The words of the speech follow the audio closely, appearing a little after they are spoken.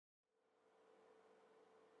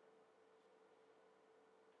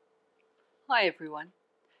Hi everyone,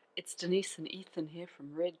 it's Denise and Ethan here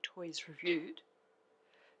from Red Toys Reviewed.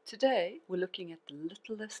 Today we're looking at the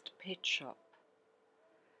Littlest pet shop,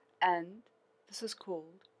 and this is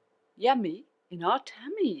called Yummy in Our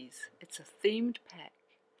Tummies. It's a themed pack,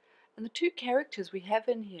 and the two characters we have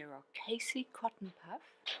in here are Casey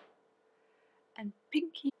Cottonpuff and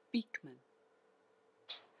Pinky Beekman.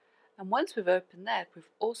 And once we've opened that, we've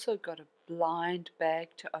also got a blind bag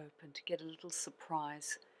to open to get a little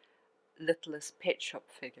surprise Littlest pet shop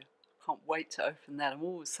figure. Can't wait to open that. I'm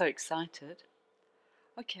always so excited.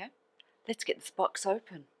 Okay, let's get this box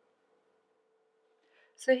open.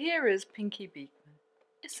 So here is Pinky Beekman.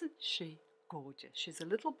 Isn't she gorgeous? She's a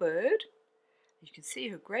little bird. You can see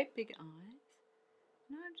her great big eyes.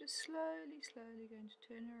 And I'm just slowly going to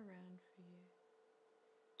turn her around for you,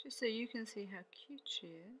 just so you can see how cute she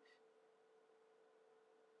is.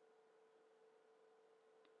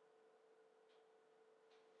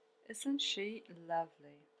 Isn't she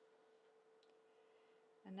lovely?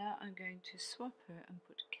 And now I'm going to swap her and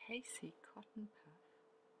put Casey Cottonpuff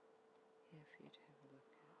here for you to have a look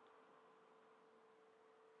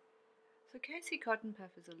at. So Casey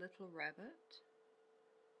Cottonpuff is a little rabbit.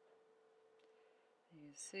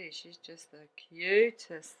 You see, she's just the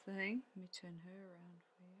cutest thing. Let me turn her around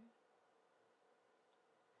for you.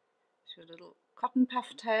 She's got a little cotton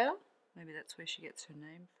puff tail. Maybe that's where she gets her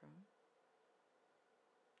name from.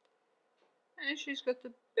 And she's got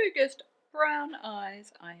the biggest brown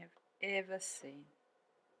eyes I have ever seen.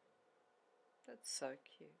 That's so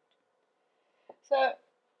cute. So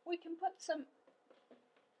we can put some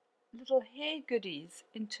little hair goodies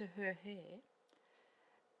into her hair,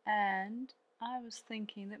 and I was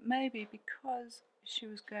thinking that maybe because she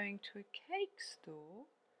was going to a cake store,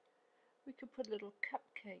 we could put a little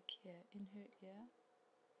cupcake here in her ear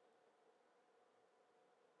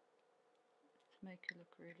to make her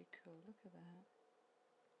look really cool. Look at that.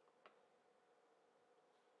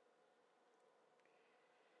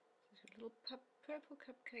 There's a little purple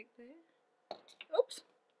cupcake there. Oops!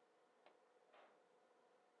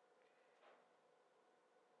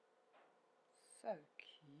 So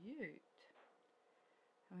cute.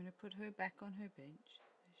 I'm going to put her back on her bench.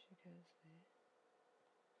 There she goes there.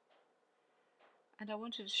 And I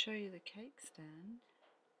wanted to show you the cake stand.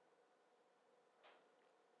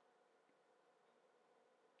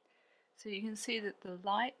 So you can see that the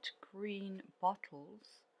light green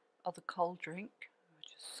bottles are the cold drink,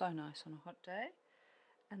 which is so nice on a hot day,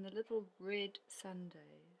 and the little red sundaes.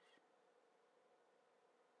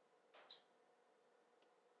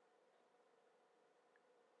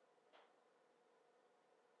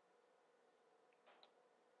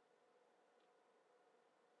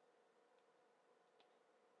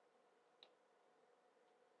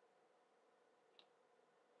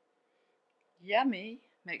 Yummy!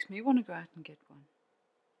 Makes me want to go out and get one.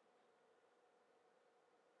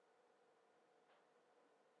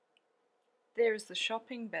 There is the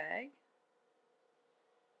shopping bag.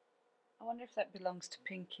 I wonder if that belongs to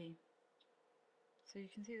Pinky. So you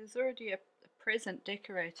can see there's already a present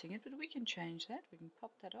decorating it, but we can change that. We can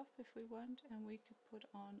pop that off if we want, and we could put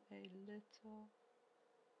on a little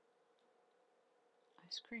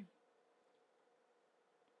ice cream.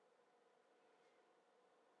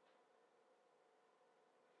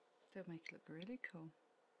 They'll make it look really cool.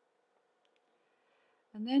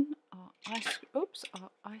 And then our ice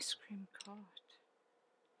cream cart.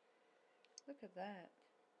 Look at that.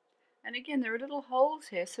 And again, there are little holes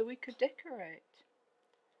here, so we could decorate.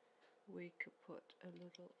 We could put a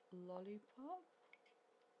little lollipop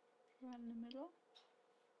right in the middle.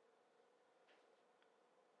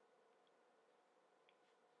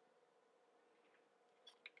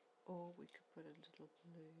 Or we could put a little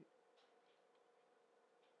blue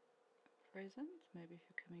present, maybe if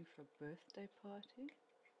you're coming for a birthday party.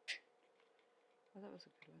 Oh, that was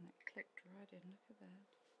a good one. That clicked right in. Look at that.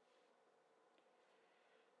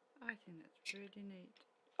 I think that's really neat.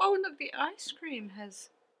 Oh, and look, the ice cream has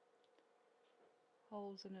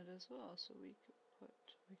holes in it as well, so we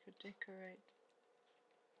could decorate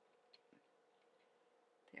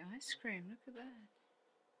the ice cream. Look at that.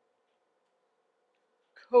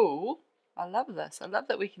 Cool. I love this. I love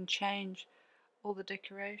that we can change all the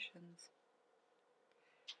decorations.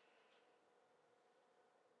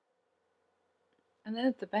 And then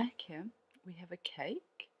at the back here, we have a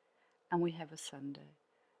cake and we have a sundae.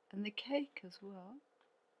 And the cake as well.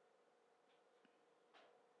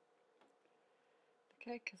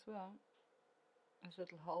 The cake as well has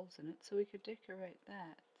little holes in it, so we could decorate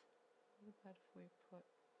that. What about if we put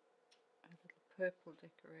a little purple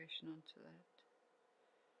decoration onto that?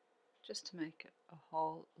 Just to make it a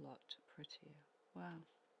whole lot prettier. Wow.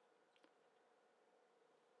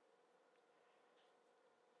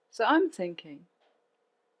 So I'm thinking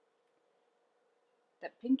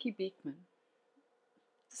that Pinky Beekman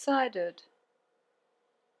decided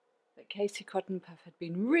that Casey Cottonpuff had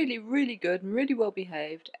been really, really good and really well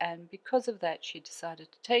behaved, and because of that she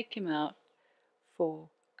decided to take him out for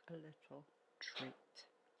a little treat.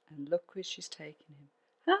 And look where she's taken him.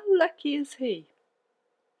 How lucky is he?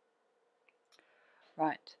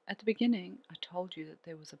 Right, at the beginning I told you that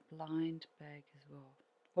there was a blind bag as well.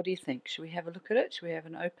 What do you think? Should we have a look at it? Should we have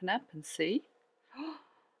an open up and see? Oh,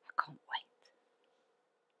 I can't wait.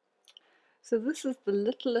 So this is the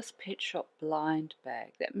Littlest Pet Shop blind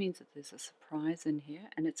bag. That means that there's a surprise in here,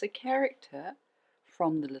 and it's a character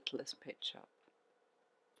from the Littlest Pet Shop.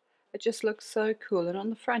 It just looks so cool, and on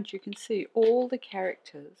the front you can see all the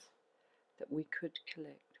characters that we could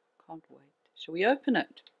collect. Can't wait. Shall we open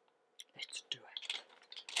it? Let's do it.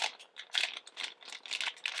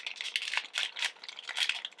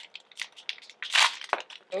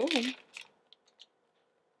 Oh.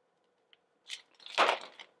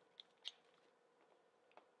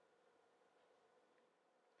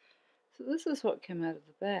 So this is what came out of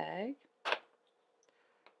the bag.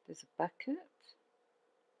 There's a bucket.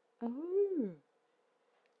 Oh,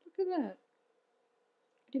 look at that.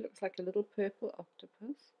 He looks like a little purple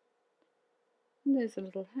octopus. And there's a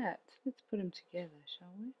little hat. Let's put them together,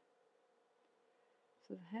 shall we?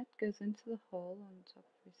 So the hat goes into the hole on top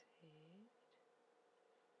of his head.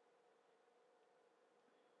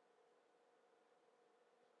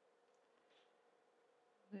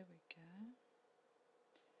 There we go.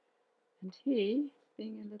 And he,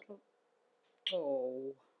 being a little...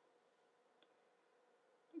 Oh,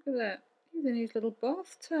 look at that. He's in his little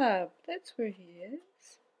bathtub. That's where he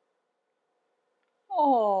is.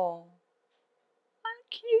 Oh, how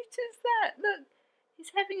cute is that? Look,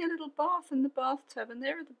 he's having a little bath in the bathtub, and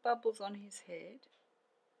there are the bubbles on his head.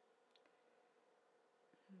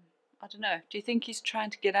 I don't know. Do you think he's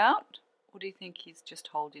trying to get out? Or do you think he's just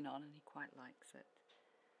holding on and he quite likes it?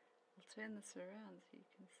 I'll turn this around so you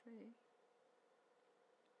can see.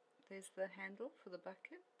 There's the handle for the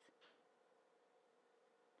bucket.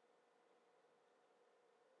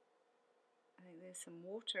 I think there's some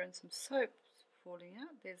water and some soap falling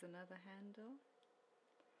out. There's another handle.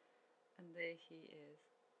 And there he is.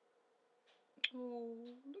 Oh,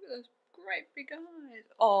 look at those great big eyes.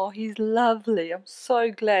 Oh, he's lovely. I'm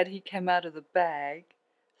so glad he came out of the bag.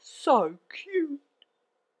 So cute.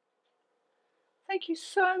 Thank you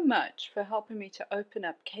so much for helping me to open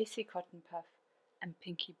up Casey Cottonpuff and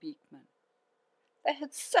Pinky Beekman. They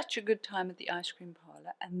had such a good time at the ice cream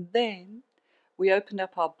parlor, and then we opened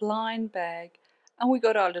up our blind bag and we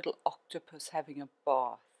got our little octopus having a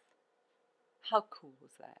bath. How cool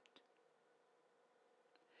was that?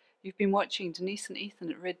 You've been watching Denise and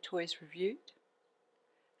Ethan at Red Toys Reviewed.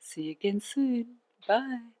 See you again soon.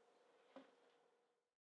 Bye.